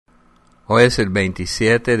Hoy es el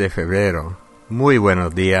 27 de febrero. Muy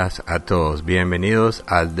buenos días a todos. Bienvenidos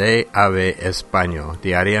al DAB Español.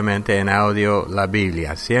 Diariamente en audio la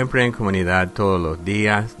Biblia, siempre en comunidad todos los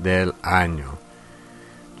días del año.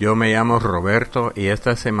 Yo me llamo Roberto y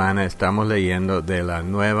esta semana estamos leyendo de la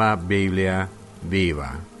Nueva Biblia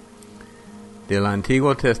Viva. Del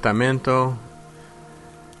Antiguo Testamento,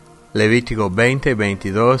 Levítico 20,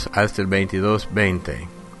 22 hasta el 22, 20.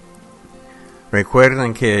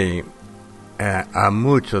 Recuerden que a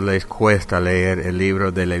muchos les cuesta leer el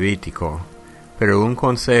libro de Levítico, pero un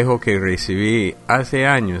consejo que recibí hace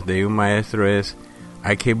años de un maestro es: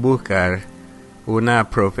 hay que buscar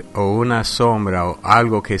una sombra o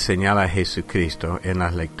algo que señala a Jesucristo en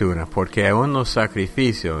las lecturas, porque aún los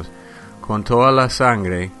sacrificios con toda la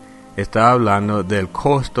sangre está hablando del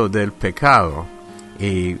costo del pecado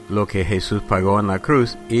y lo que Jesús pagó en la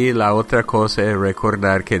cruz. Y la otra cosa es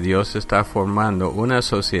recordar que Dios está formando una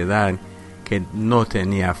sociedad que no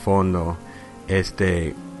tenía fondo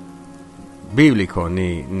bíblico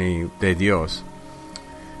ni de Dios.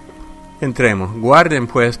 Entremos. Guarden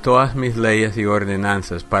pues todas mis leyes y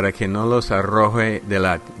ordenanzas para que no los arroje de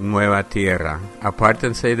la nueva tierra.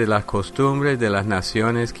 Apártense de las costumbres de las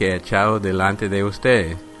naciones que he echado delante de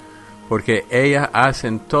ustedes, porque ellas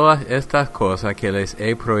hacen todas estas cosas que les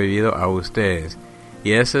he prohibido a ustedes,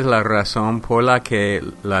 y esa es la razón por la que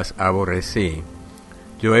las aborrecí.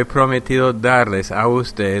 Yo he prometido darles a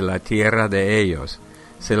ustedes la tierra de ellos.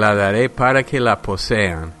 Se la daré para que la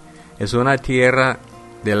posean. Es una tierra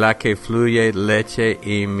de la que fluye leche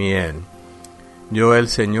y miel. Yo, el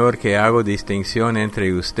Señor, que hago distinción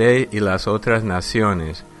entre usted y las otras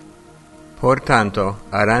naciones. Por tanto,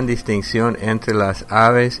 harán distinción entre las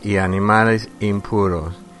aves y animales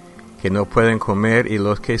impuros, que no pueden comer, y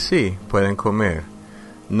los que sí pueden comer.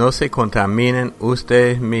 No se contaminen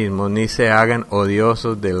ustedes mismos, ni se hagan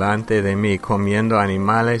odiosos delante de mí, comiendo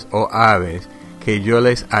animales o aves que yo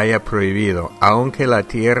les haya prohibido, aunque la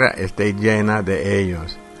tierra esté llena de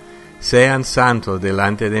ellos. Sean santos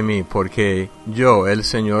delante de mí, porque yo, el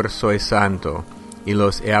Señor, soy santo, y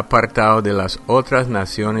los he apartado de las otras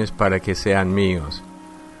naciones para que sean míos.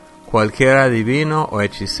 Cualquier adivino o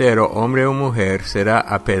hechicero, hombre o mujer, será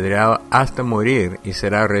apedreado hasta morir y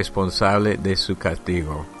será responsable de su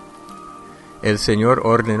castigo. El Señor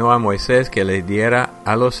ordenó a Moisés que le diera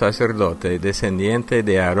a los sacerdotes, descendientes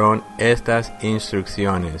de Aarón, estas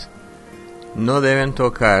instrucciones. No deben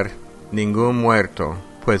tocar ningún muerto,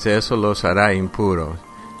 pues eso los hará impuros.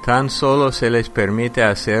 Tan solo se les permite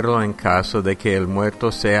hacerlo en caso de que el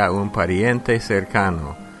muerto sea un pariente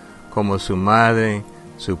cercano, como su madre,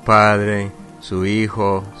 su padre, su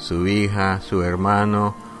hijo, su hija, su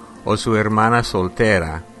hermano o su hermana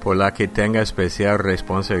soltera, por la que tenga especial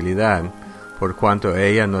responsabilidad, por cuanto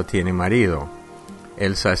ella no tiene marido.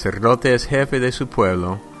 El sacerdote es jefe de su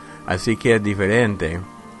pueblo, así que es diferente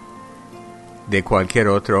de cualquier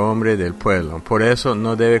otro hombre del pueblo. Por eso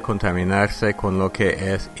no debe contaminarse con lo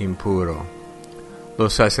que es impuro.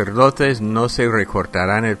 Los sacerdotes no se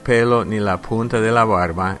recortarán el pelo ni la punta de la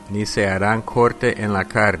barba, ni se harán corte en la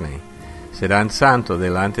carne. Serán santos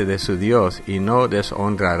delante de su Dios, y no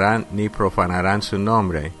deshonrarán ni profanarán su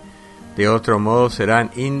nombre. De otro modo serán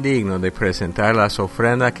indignos de presentar las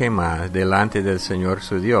ofrendas quemadas delante del Señor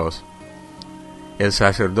su Dios. El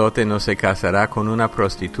sacerdote no se casará con una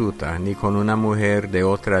prostituta, ni con una mujer de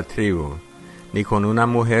otra tribu, ni con una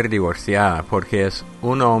mujer divorciada, porque es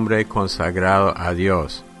un hombre consagrado a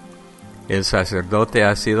Dios. El sacerdote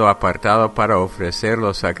ha sido apartado para ofrecer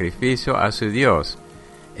los sacrificios a su Dios.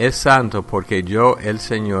 Es santo porque yo, el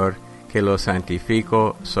Señor, que lo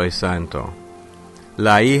santifico, soy santo.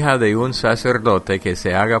 La hija de un sacerdote que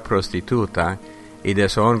se haga prostituta y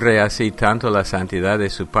deshonre así tanto la santidad de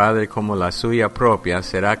su padre como la suya propia,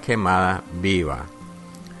 será quemada viva.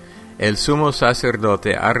 El sumo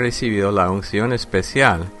sacerdote ha recibido la unción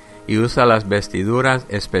especial y usa las vestiduras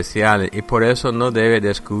especiales, y por eso no debe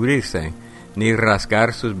descubrirse, ni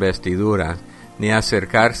rasgar sus vestiduras, ni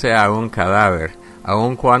acercarse a un cadáver,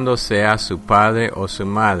 aun cuando sea su padre o su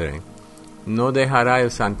madre. No dejará el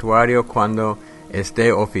santuario cuando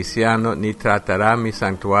esté oficiando, ni tratará mi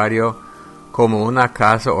santuario como una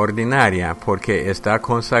casa ordinaria, porque está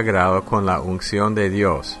consagrado con la unción de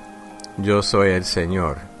Dios. Yo soy el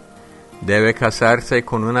Señor. Debe casarse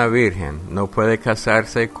con una virgen, no puede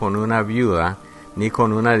casarse con una viuda, ni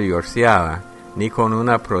con una divorciada, ni con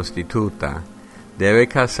una prostituta. Debe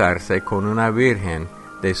casarse con una virgen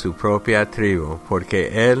de su propia tribu,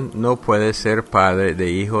 porque él no puede ser padre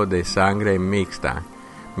de hijo de sangre mixta,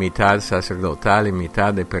 mitad sacerdotal y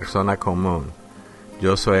mitad de persona común.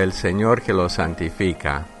 Yo soy el Señor que lo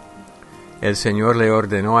santifica. el Señor le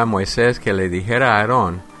ordenó a Moisés que le dijera a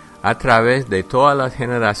Aarón: a través de todas las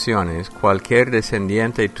generaciones, cualquier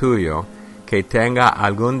descendiente tuyo que tenga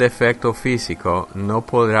algún defecto físico no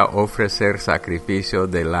podrá ofrecer sacrificio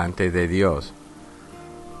delante de Dios.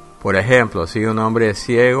 Por ejemplo, si un hombre es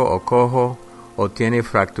ciego o cojo, o tiene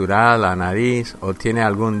fracturada la nariz, o tiene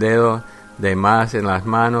algún dedo de más en las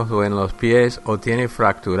manos o en los pies, o tiene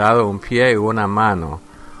fracturado un pie o una mano,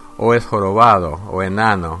 o es jorobado o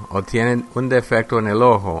enano, o tiene un defecto en el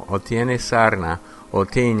ojo, o tiene sarna o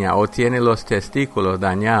tiña, o tiene los testículos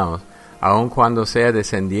dañados, aun cuando sea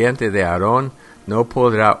descendiente de Aarón, no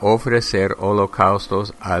podrá ofrecer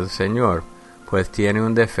holocaustos al Señor, pues tiene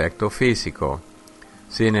un defecto físico.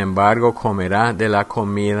 Sin embargo, comerá de la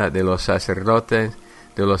comida de los sacerdotes,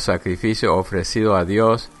 de los sacrificios ofrecidos a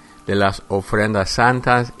Dios, de las ofrendas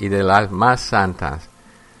santas y de las más santas.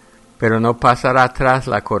 Pero no pasará tras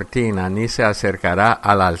la cortina ni se acercará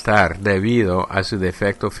al altar debido a su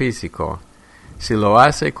defecto físico. Si lo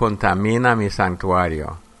hace, contamina mi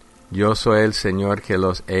santuario. Yo soy el Señor que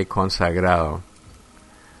los he consagrado.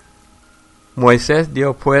 Moisés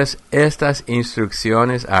dio pues estas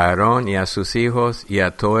instrucciones a Aarón y a sus hijos y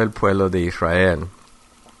a todo el pueblo de Israel.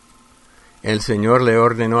 El Señor le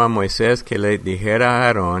ordenó a Moisés que le dijera a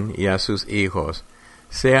Aarón y a sus hijos: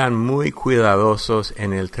 sean muy cuidadosos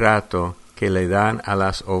en el trato que le dan a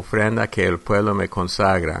las ofrendas que el pueblo me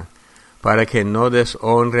consagra, para que no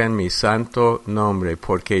deshonren mi santo nombre,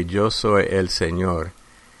 porque yo soy el Señor.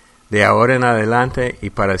 De ahora en adelante y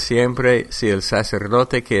para siempre, si el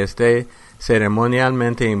sacerdote que esté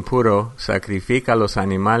ceremonialmente impuro sacrifica los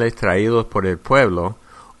animales traídos por el pueblo,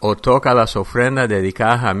 o toca las ofrendas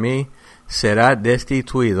dedicadas a mí, será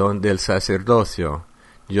destituido del sacerdocio.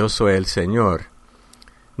 Yo soy el Señor.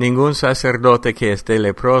 Ningún sacerdote que esté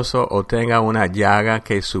leproso o tenga una llaga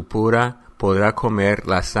que supura podrá comer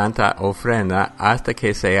la santa ofrenda hasta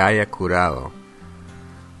que se haya curado.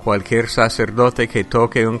 Cualquier sacerdote que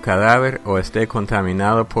toque un cadáver o esté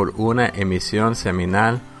contaminado por una emisión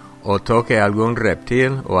seminal, o toque algún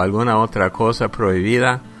reptil o alguna otra cosa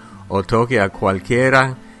prohibida, o toque a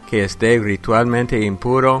cualquiera que esté ritualmente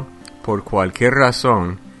impuro, por cualquier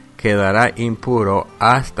razón, quedará impuro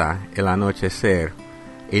hasta el anochecer,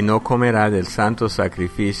 y no comerá del santo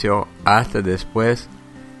sacrificio hasta después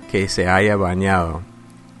que se haya bañado.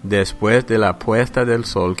 Después de la puesta del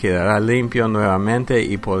sol quedará limpio nuevamente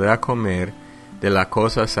y podrá comer de las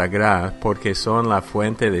cosas sagradas, porque son la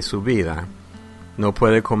fuente de su vida. No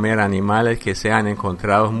puede comer animales que sean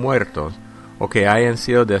encontrados muertos o que hayan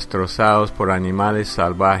sido destrozados por animales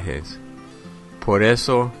salvajes. Por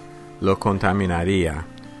eso lo contaminaría.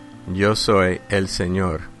 Yo soy el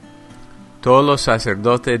Señor. Todos los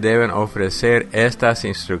sacerdotes deben ofrecer estas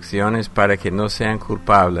instrucciones para que no sean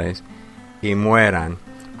culpables y mueran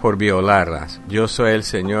por violarlas. Yo soy el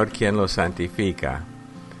Señor quien los santifica.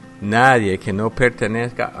 Nadie que no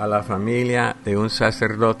pertenezca a la familia de un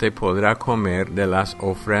sacerdote podrá comer de las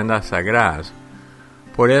ofrendas sagradas.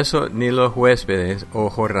 Por eso ni los huéspedes o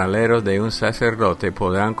jornaleros de un sacerdote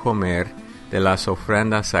podrán comer de las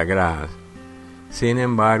ofrendas sagradas. Sin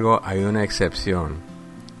embargo, hay una excepción.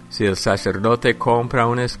 Si el sacerdote compra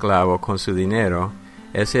un esclavo con su dinero,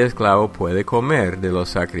 ese esclavo puede comer de lo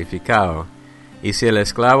sacrificado. Y si el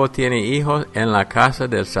esclavo tiene hijos en la casa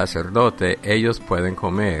del sacerdote, ellos pueden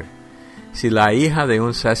comer. Si la hija de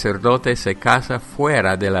un sacerdote se casa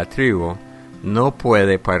fuera de la tribu, no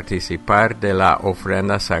puede participar de la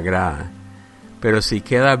ofrenda sagrada. Pero si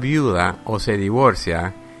queda viuda o se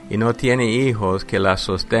divorcia y no tiene hijos que la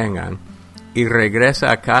sostengan, y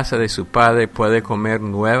regresa a casa de su padre, puede comer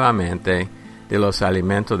nuevamente de los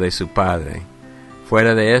alimentos de su padre.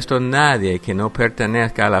 Fuera de esto, nadie que no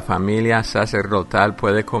pertenezca a la familia sacerdotal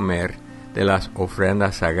puede comer de las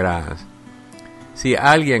ofrendas sagradas. Si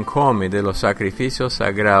alguien come de los sacrificios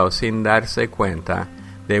sagrados sin darse cuenta,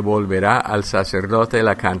 devolverá al sacerdote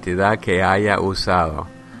la cantidad que haya usado,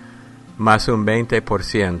 más un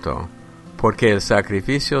 20%, porque el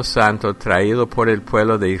sacrificio santo traído por el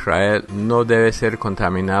pueblo de Israel no debe ser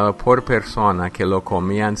contaminado por personas que lo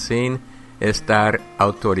comían sin estar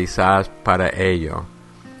autorizadas para ello,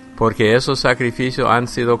 porque esos sacrificios han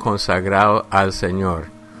sido consagrados al Señor.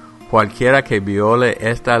 Cualquiera que viole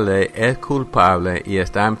esta ley es culpable y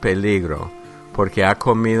está en peligro, porque ha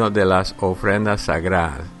comido de las ofrendas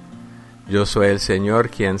sagradas. Yo soy el Señor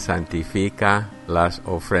quien santifica las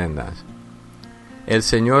ofrendas. El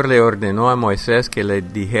Señor le ordenó a Moisés que le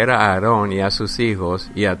dijera a Aarón y a sus hijos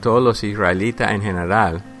y a todos los israelitas en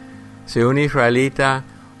general: si un israelita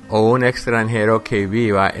o un extranjero que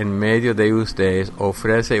viva en medio de ustedes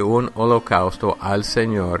ofrece un holocausto al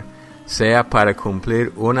Señor, sea para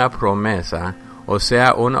cumplir una promesa, o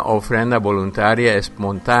sea una ofrenda voluntaria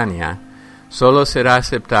espontánea, solo será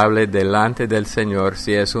aceptable delante del Señor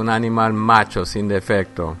si es un animal macho sin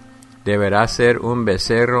defecto. Deberá ser un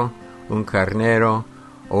becerro, un carnero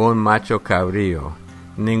o un macho cabrío.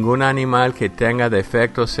 Ningún animal que tenga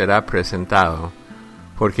defecto será presentado,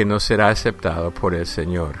 porque no será aceptado por el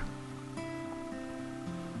Señor.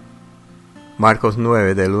 Marcos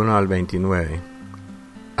 9, del 1 al 29.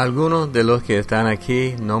 Algunos de los que están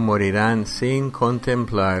aquí no morirán sin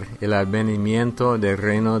contemplar el advenimiento del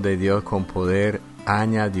reino de Dios con poder,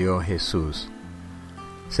 añadió Jesús.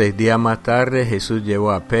 6 días más tarde Jesús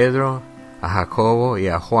llevó a Pedro, a Jacobo y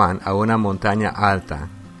a Juan a una montaña alta.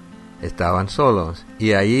 Estaban solos,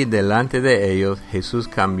 y allí delante de ellos Jesús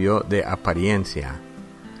cambió de apariencia.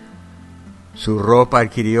 Su ropa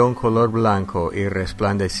adquirió un color blanco y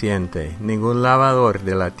resplandeciente. Ningún lavador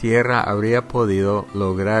de la tierra habría podido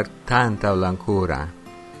lograr tanta blancura.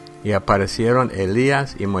 Y aparecieron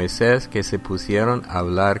Elías y Moisés, que se pusieron a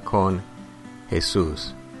hablar con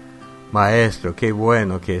Jesús. «Maestro, qué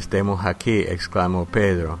bueno que estemos aquí», exclamó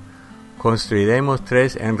Pedro. «Construiremos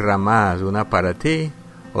 3 enramadas, una para ti,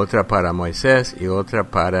 otra para Moisés y otra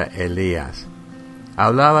para Elías».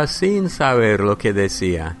 Hablaba sin saber lo que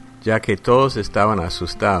decía, ya que todos estaban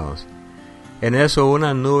asustados. En eso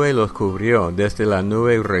una nube los cubrió. Desde la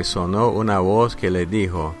nube resonó una voz que le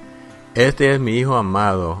dijo: «Este es mi Hijo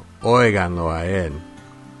amado, óiganlo a él».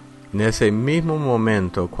 En ese mismo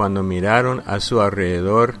momento, cuando miraron a su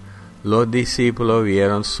alrededor, los discípulos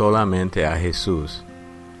vieron solamente a Jesús.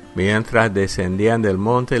 Mientras descendían del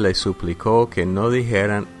monte, les suplicó que no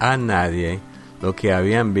dijeran a nadie lo que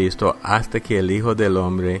habían visto hasta que el Hijo del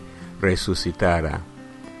Hombre resucitara.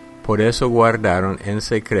 Por eso guardaron en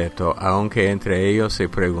secreto, aunque entre ellos se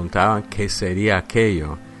preguntaban qué sería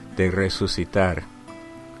aquello de resucitar.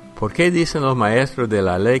 «¿Por qué dicen los maestros de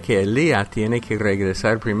la ley que Elías tiene que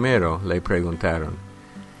regresar primero?», le preguntaron.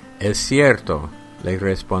 «Es cierto», le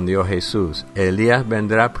respondió Jesús, «Elías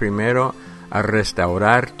vendrá primero a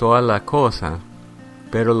restaurar todas las cosas,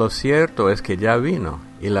 pero lo cierto es que ya vino,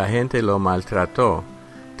 y la gente lo maltrató,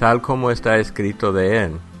 tal como está escrito de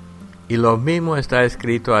él. Y lo mismo está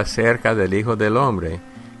escrito acerca del Hijo del Hombre,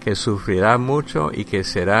 que sufrirá mucho y que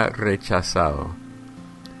será rechazado».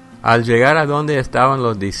 Al llegar a donde estaban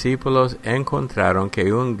los discípulos, encontraron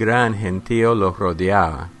que un gran gentío los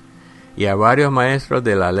rodeaba, y a varios maestros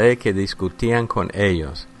de la ley que discutían con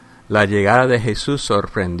ellos. La llegada de Jesús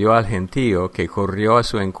sorprendió al gentío, que corrió a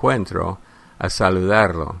su encuentro a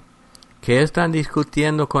saludarlo. «¿Qué están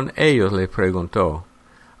discutiendo con ellos?», les preguntó.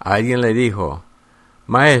 Alguien le dijo: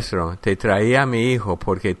 «Maestro, te traía a mi hijo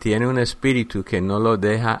porque tiene un espíritu que no lo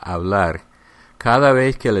deja hablar. Cada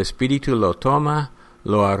vez que el espíritu lo toma,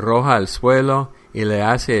 lo arroja al suelo y le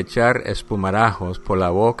hace echar espumarajos por la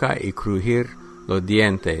boca y crujir los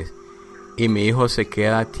dientes, y mi hijo se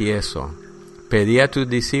queda tieso. Pedí a tus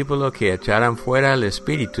discípulos que echaran fuera el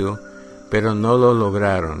espíritu, pero no lo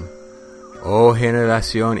lograron». «Oh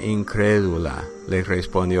generación incrédula», les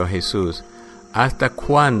respondió Jesús, «¿hasta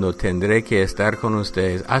cuándo tendré que estar con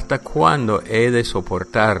ustedes? ¿Hasta cuándo he de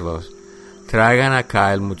soportarlos? Traigan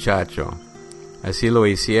acá el muchacho». Así lo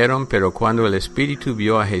hicieron, pero cuando el espíritu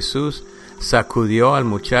vio a Jesús, sacudió al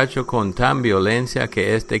muchacho con tan violencia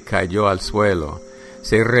que éste cayó al suelo.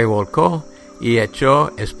 Se revolcó y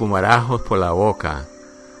echó espumarajos por la boca.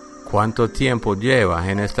 «¿Cuánto tiempo lleva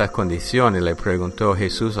en estas condiciones?», le preguntó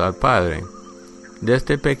Jesús al Padre.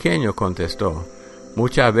 «Desde pequeño», contestó.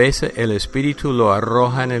 «Muchas veces el espíritu lo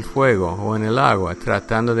arroja en el fuego o en el agua,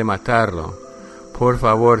 tratando de matarlo. Por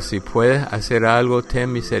favor, si puedes hacer algo,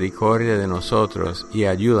 ten misericordia de nosotros y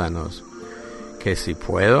ayúdanos». «¿Que si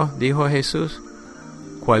puedo?», dijo Jesús.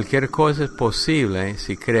 «Cualquier cosa es posible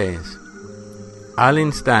si crees». Al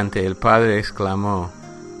instante el padre exclamó: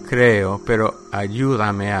 «Creo, pero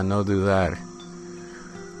ayúdame a no dudar».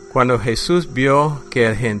 Cuando Jesús vio que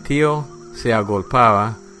el gentío se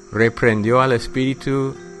agolpaba, reprendió al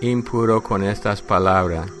espíritu impuro con estas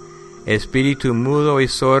palabras: «Espíritu mudo y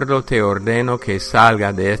sordo, te ordeno que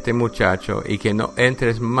salga de este muchacho y que no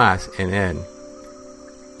entres más en él».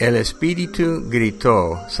 El espíritu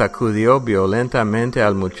gritó, sacudió violentamente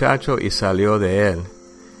al muchacho y salió de él.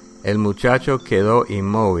 El muchacho quedó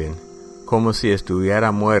inmóvil, como si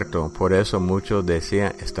estuviera muerto, por eso muchos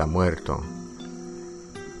decían: «Está muerto».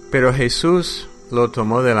 Pero Jesús lo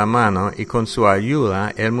tomó de la mano y con su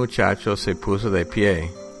ayuda el muchacho se puso de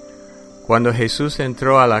pie. Cuando Jesús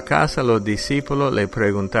entró a la casa, los discípulos le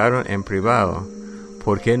preguntaron en privado: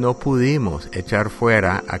 «¿Por qué no pudimos echar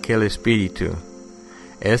fuera aquel espíritu?».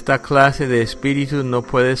 Esta clase de espíritu no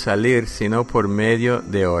puede salir sino por medio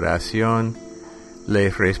de oración,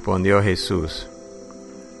 les respondió Jesús.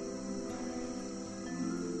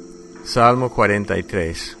 Salmo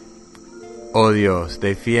 43. Oh Dios,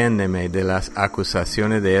 defiéndeme de las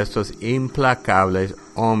acusaciones de estos implacables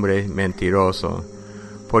hombres mentirosos,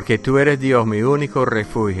 porque tú eres Dios, mi único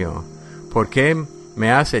refugio. ¿Por qué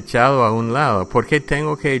me has echado a un lado? ¿Por qué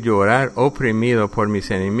tengo que llorar oprimido por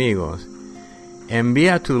mis enemigos?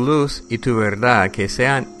 Envía tu luz y tu verdad, que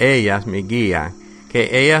sean ellas mi guía, que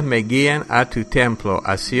ellas me guíen a tu templo,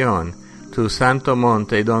 a Sión, tu santo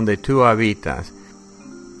monte donde tú habitas.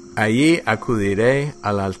 Allí acudiré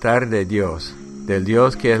al altar de Dios, del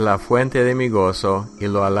Dios que es la fuente de mi gozo, y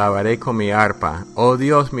lo alabaré con mi arpa. Oh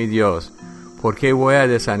Dios, mi Dios, ¿por qué voy a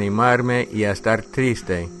desanimarme y a estar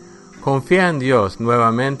triste? Confía en Dios,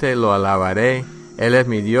 nuevamente lo alabaré, Él es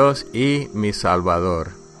mi Dios y mi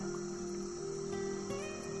Salvador.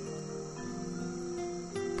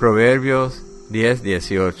 Proverbios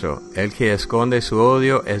 10:18. El que esconde su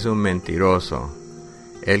odio es un mentiroso.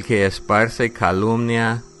 El que esparce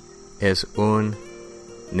calumnia es un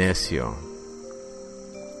necio.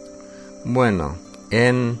 Bueno,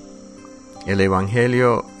 en el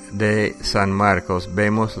Evangelio de San Marcos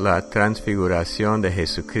vemos la transfiguración de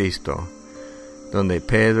Jesucristo, donde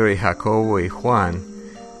Pedro y Jacobo y Juan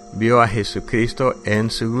vio a Jesucristo en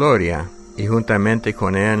su gloria, y juntamente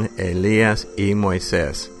con él Elías y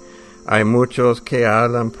Moisés. Hay muchos que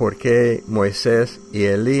hablan por qué Moisés y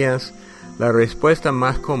Elías. La respuesta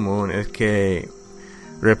más común es que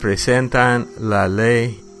representan la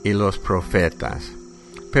ley y los profetas.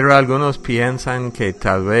 Pero algunos piensan que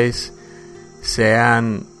tal vez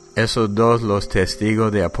sean esos dos los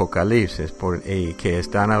testigos de Apocalipsis y que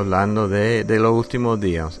están hablando de los últimos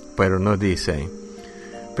días, pero no dice.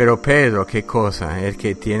 Pero Pedro, ¿qué cosa? Es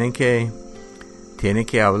que tiene que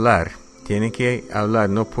hablar,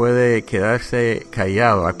 no puede quedarse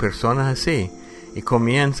callado. Hay personas así, y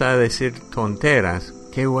comienza a decir tonteras.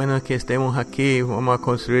 Qué bueno es que estemos aquí, vamos a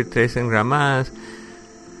construir 3 enramadas.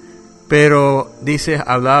 Pero dice,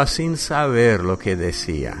 hablaba sin saber lo que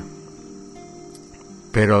decía.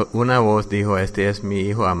 Pero una voz dijo, este es mi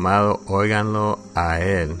hijo amado, óiganlo a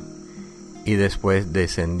él. Y después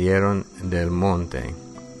descendieron del monte.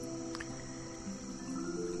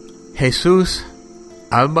 Jesús,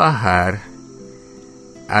 al bajar,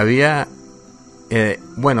 él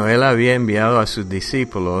había enviado a sus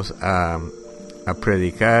discípulos a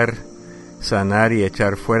predicar, sanar y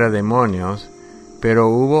echar fuera demonios, pero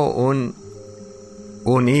hubo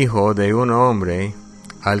un hijo de un hombre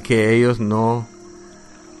al que ellos no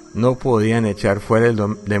podían echar fuera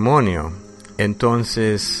el demonio.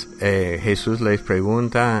 Entonces Jesús les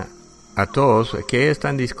pregunta a todos, ¿qué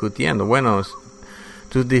están discutiendo? Bueno,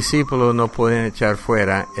 tus discípulos no pueden echar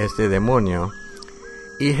fuera este demonio.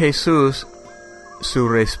 Y Jesús, su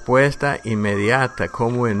respuesta inmediata,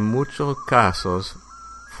 como en muchos casos,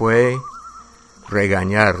 fue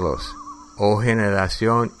regañarlos. Oh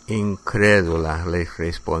generación incrédula, les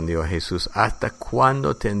respondió Jesús, ¿hasta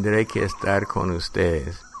cuándo tendré que estar con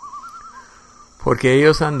ustedes? Porque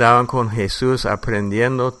ellos andaban con Jesús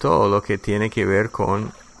aprendiendo todo lo que tiene que ver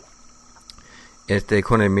con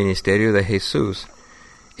el ministerio de Jesús.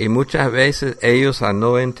 Y muchas veces ellos, al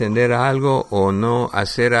no entender algo o no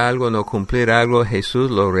hacer algo, no cumplir algo, Jesús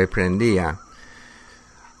los reprendía.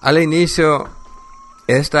 Al inicio,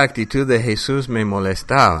 esta actitud de Jesús me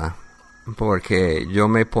molestaba, porque yo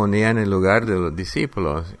me ponía en el lugar de los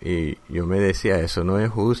discípulos y yo me decía, eso no es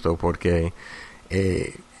justo, porque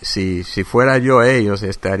si fuera yo ellos,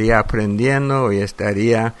 estaría aprendiendo y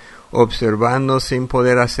estaría observando sin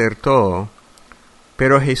poder hacer todo.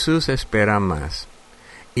 Pero Jesús espera más.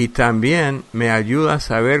 Y también me ayuda a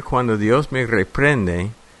saber cuando Dios me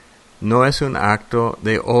reprende, no es un acto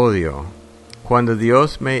de odio. Cuando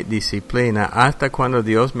Dios me disciplina, hasta cuando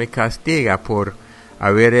Dios me castiga por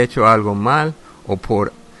haber hecho algo mal o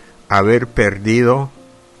por haber perdido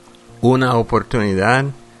una oportunidad,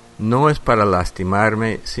 no es para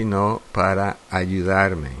lastimarme, sino para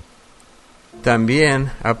ayudarme.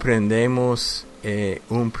 También aprendemos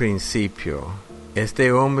un principio.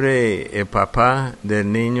 Este hombre, el papá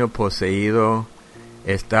del niño poseído,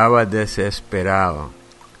 estaba desesperado.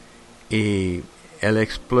 Y él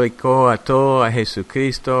explicó a todo a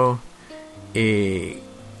Jesucristo y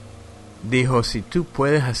dijo, si tú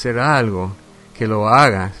puedes hacer algo, que lo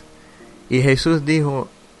hagas. Y Jesús dijo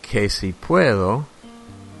que si puedo,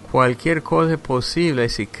 cualquier cosa es posible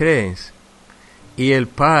si crees. Y el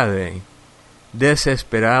padre,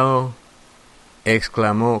 desesperado,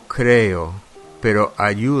 exclamó, creo, pero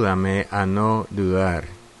ayúdame a no dudar.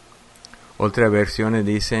 Otras versiones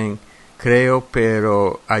dicen, creo,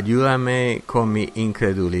 pero ayúdame con mi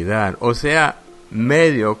incredulidad. O sea,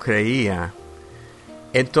 medio creía.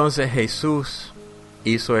 Entonces Jesús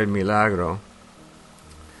hizo el milagro.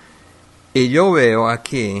 Y yo veo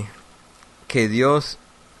aquí que Dios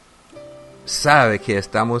sabe que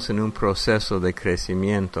estamos en un proceso de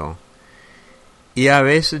crecimiento. Y a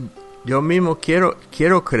veces yo mismo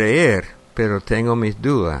quiero creer, pero tengo mis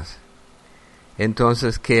dudas.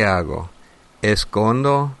 Entonces, ¿qué hago?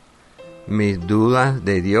 ¿Escondo mis dudas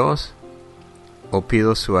de Dios o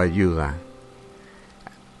pido su ayuda?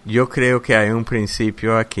 Yo creo que hay un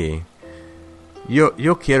principio aquí.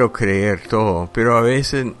 Yo quiero creer todo, pero a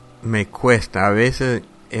veces me cuesta, a veces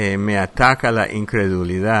me ataca la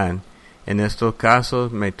incredulidad. En estos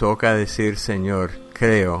casos me toca decir, Señor,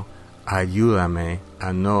 creo, ayúdame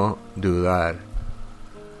a no dudar.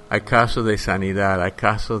 Hay casos de sanidad, hay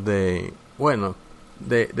casos de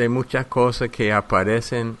muchas cosas que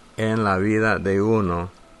aparecen en la vida de uno,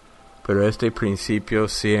 pero este principio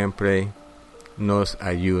siempre nos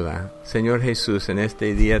ayuda. Señor Jesús, en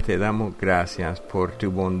este día te damos gracias por tu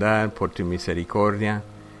bondad, por tu misericordia,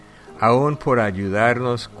 aún por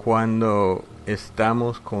ayudarnos cuando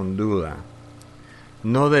estamos con duda.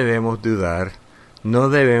 No debemos dudar, no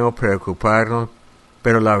debemos preocuparnos,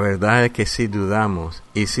 pero la verdad es que sí dudamos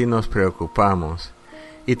y sí nos preocupamos.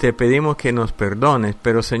 Y te pedimos que nos perdones,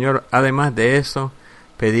 pero Señor, además de eso,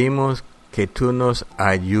 pedimos que tú nos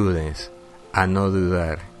ayudes a no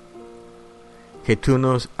dudar. Que tú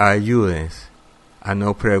nos ayudes a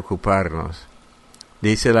no preocuparnos.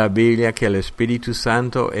 Dice la Biblia que el Espíritu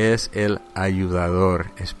Santo es el ayudador.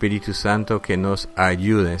 Espíritu Santo, que nos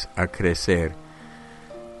ayudes a crecer.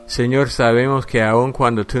 Señor, sabemos que aun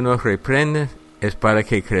cuando tú nos reprendes, es para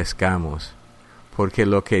que crezcamos. Porque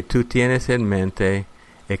lo que tú tienes en mente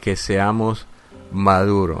es que seamos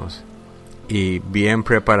maduros y bien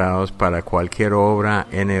preparados para cualquier obra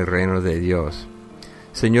en el reino de Dios.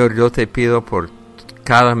 Señor, yo te pido por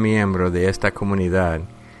cada miembro de esta comunidad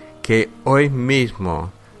que hoy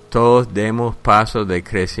mismo todos demos pasos de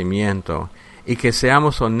crecimiento y que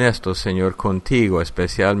seamos honestos, Señor, contigo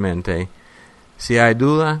especialmente. Si hay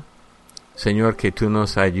duda, Señor, que tú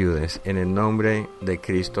nos ayudes en el nombre de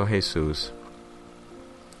Cristo Jesús.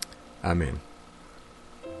 Amén.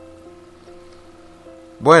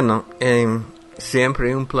 Bueno,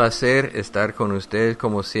 siempre un placer estar con ustedes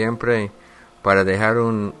como siempre para dejar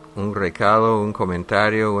un recado, un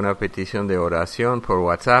comentario, una petición de oración por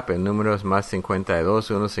WhatsApp. El número es más 52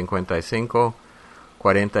 155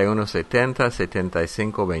 4170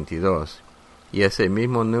 7522. Y ese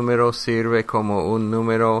mismo número sirve como un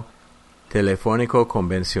número telefónico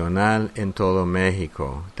convencional en todo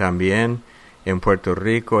México. También en Puerto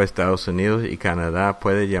Rico, Estados Unidos y Canadá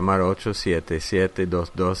puede llamar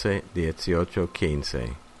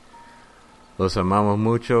 877-212-1815. Los amamos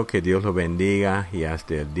mucho, que Dios los bendiga y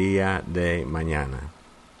hasta el día de mañana.